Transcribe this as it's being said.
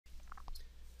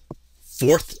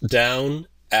Fourth down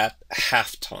at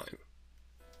halftime.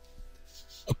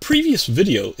 A previous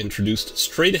video introduced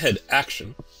straight-ahead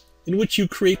action, in which you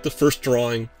create the first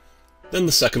drawing, then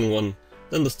the second one,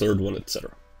 then the third one,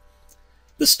 etc.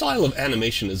 This style of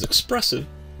animation is expressive,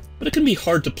 but it can be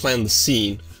hard to plan the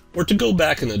scene or to go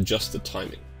back and adjust the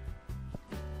timing.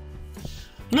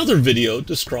 Another video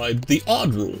described the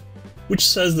odd rule, which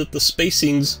says that the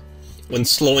spacings when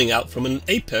slowing out from an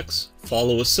apex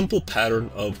follow a simple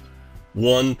pattern of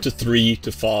 1 to 3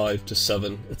 to 5 to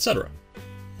 7, etc.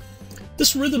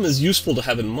 This rhythm is useful to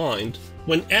have in mind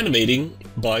when animating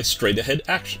by straight-ahead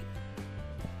action.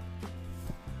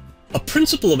 A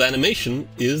principle of animation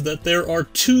is that there are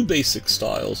two basic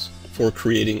styles for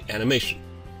creating animation: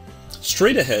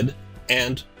 straight-ahead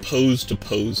and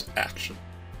pose-to-pose action.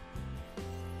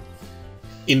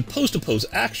 In pose-to-pose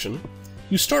action,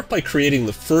 you start by creating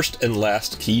the first and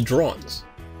last key drawings.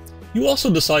 You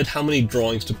also decide how many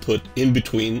drawings to put in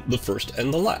between the first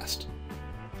and the last.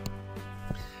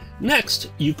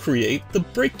 Next, you create the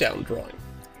breakdown drawing,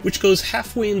 which goes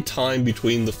halfway in time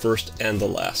between the first and the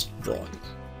last drawings.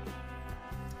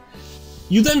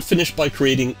 You then finish by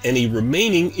creating any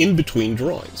remaining in-between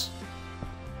drawings.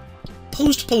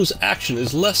 Pose-to-pose action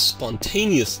is less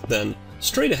spontaneous than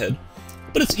straight-ahead,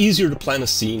 but it's easier to plan a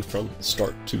scene from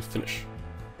start to finish.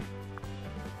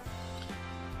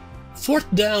 Fourth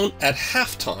down at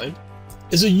halftime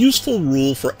is a useful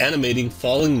rule for animating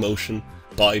falling motion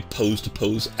by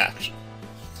pose-to-pose action.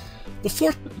 The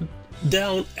fourth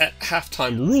down at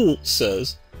halftime rule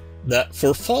says that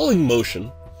for falling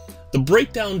motion, the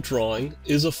breakdown drawing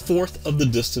is a fourth of the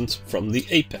distance from the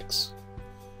apex.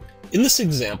 In this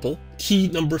example, key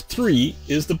number 3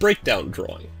 is the breakdown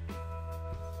drawing.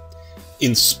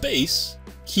 In space,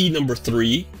 key number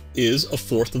 3 is a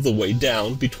fourth of the way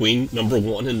down between number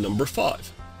 1 and number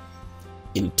 5.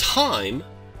 In time,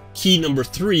 key number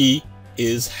 3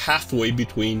 is halfway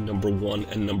between number 1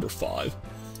 and number 5,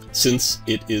 since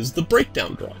it is the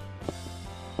breakdown drawing.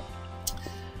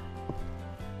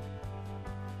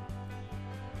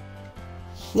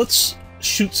 Let's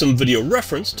shoot some video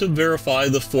reference to verify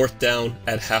the fourth down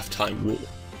at halftime rule.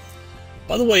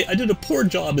 By the way, I did a poor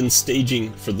job in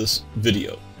staging for this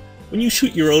video. When you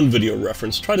shoot your own video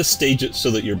reference, try to stage it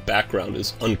so that your background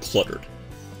is uncluttered.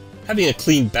 Having a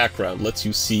clean background lets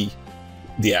you see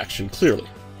the action clearly.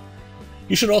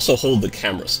 You should also hold the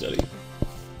camera steady.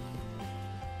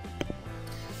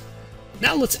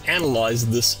 Now let's analyze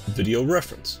this video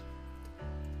reference.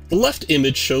 The left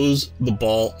image shows the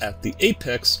ball at the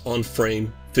apex on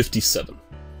frame 57.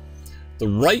 The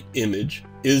right image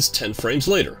is 10 frames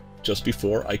later, just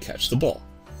before I catch the ball.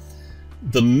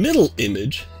 The middle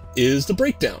image is the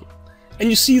breakdown, and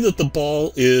you see that the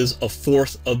ball is a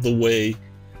fourth of the way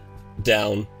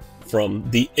down from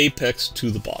the apex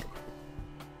to the bottom.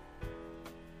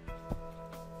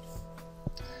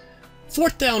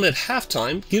 Fourth down at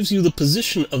halftime gives you the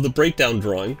position of the breakdown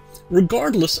drawing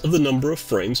regardless of the number of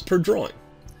frames per drawing.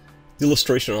 The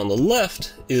illustration on the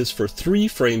left is for 3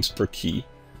 frames per key.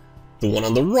 The one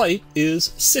on the right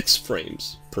is 6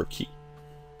 frames per key.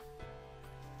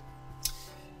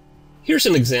 Here's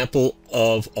an example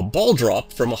of a ball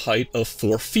drop from a height of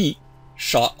 4 feet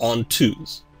shot on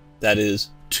 2s, that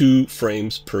is 2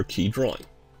 frames per key drawing.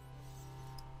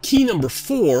 Key number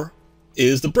 4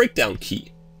 is the breakdown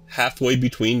key, halfway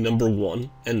between number 1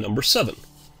 and number 7.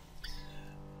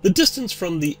 The distance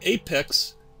from the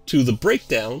apex to the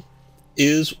breakdown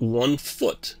is 1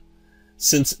 foot,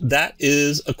 since that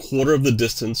is a quarter of the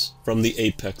distance from the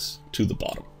apex to the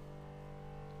bottom.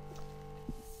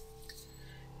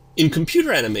 In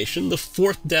computer animation, the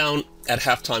fourth down at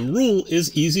halftime rule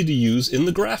is easy to use in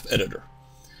the graph editor.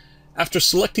 After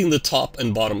selecting the top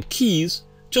and bottom keys,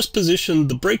 just position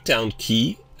the breakdown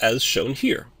key as shown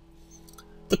here.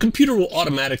 The computer will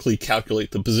automatically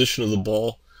calculate the position of the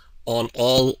ball on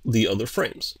all the other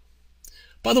frames.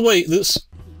 By the way, this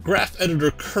graph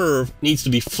editor curve needs to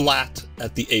be flat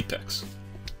at the apex.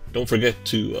 Don't forget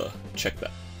to check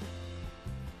that.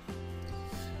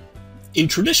 In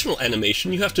traditional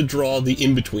animation, you have to draw the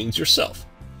in-betweens yourself.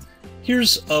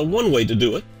 Here's one way to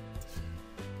do it.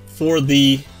 For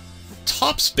the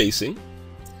top spacing,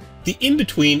 the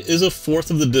in-between is a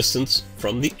fourth of the distance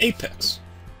from the apex.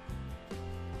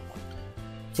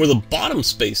 For the bottom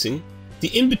spacing, the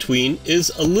in-between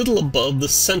is a little above the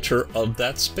center of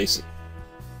that spacing.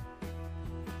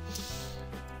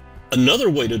 Another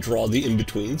way to draw the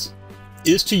in-betweens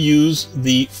is to use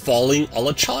the falling a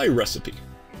la chai recipe.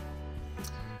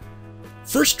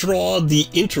 First, draw the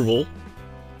interval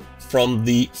from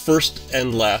the first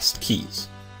and last keys.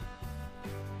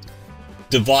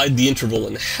 divide the interval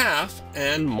in half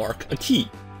and mark a key.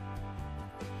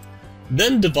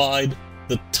 Then divide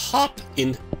the top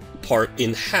part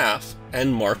in half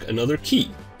and mark another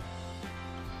key.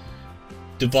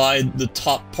 Divide the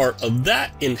top part of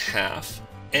that in half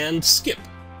and skip.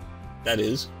 That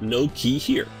is, no key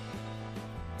here.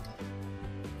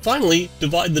 Finally,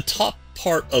 divide the top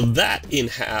part of that in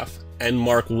half and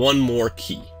mark one more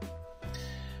key.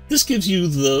 This gives you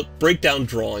the breakdown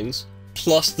drawings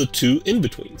plus the two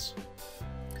in-betweens.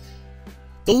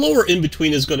 The lower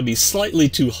in-between is going to be slightly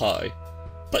too high,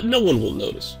 but no one will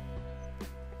notice.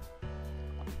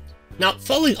 Now,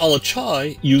 Falling a la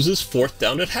Chai uses fourth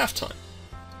down at halftime.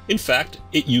 In fact,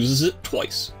 it uses it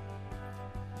twice.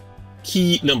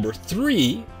 Key number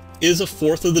 3 is a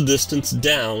fourth of the distance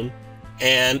down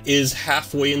and is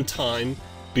halfway in time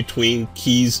between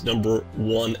keys number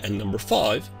 1 and number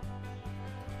 5.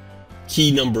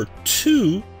 Key number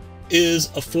 2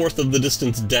 is a fourth of the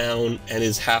distance down and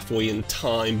is halfway in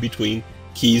time between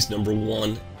keys number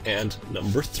 1 and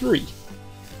number 3.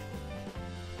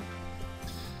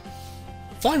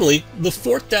 Finally, the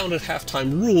fourth down at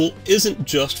halftime rule isn't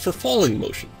just for falling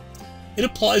motion. It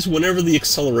applies whenever the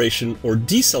acceleration or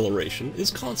deceleration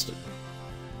is constant.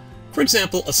 For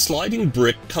example, a sliding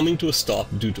brick coming to a stop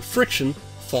due to friction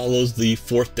follows the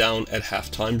fourth down at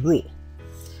halftime rule.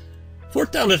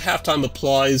 Fourth down at halftime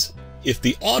applies if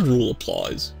the odd rule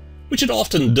applies, which it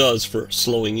often does for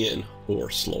slowing in or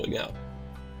slowing out.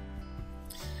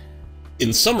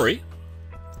 In summary,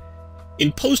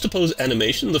 in pose-to-pose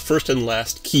animation, the first and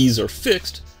last keys are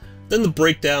fixed, then the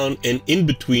breakdown and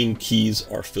in-between keys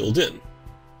are filled in.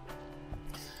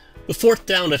 The fourth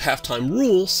down at halftime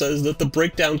rule says that the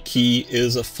breakdown key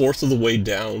is a fourth of the way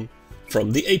down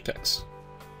from the apex.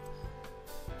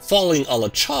 Falling a la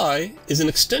Chai is an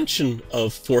extension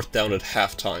of fourth down at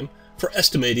halftime for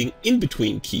estimating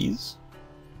in-between keys.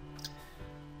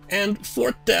 And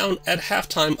fourth down at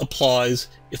halftime applies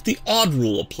if the odd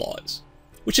rule applies,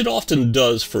 which it often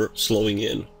does for slowing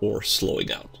in or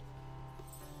slowing out.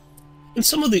 In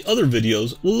some of the other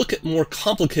videos, we'll look at more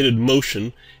complicated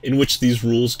motion in which these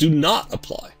rules do not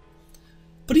apply.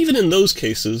 But even in those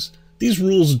cases, these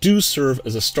rules do serve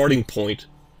as a starting point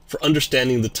for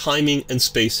understanding the timing and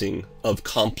spacing of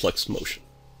complex motion.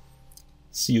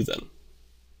 See you then.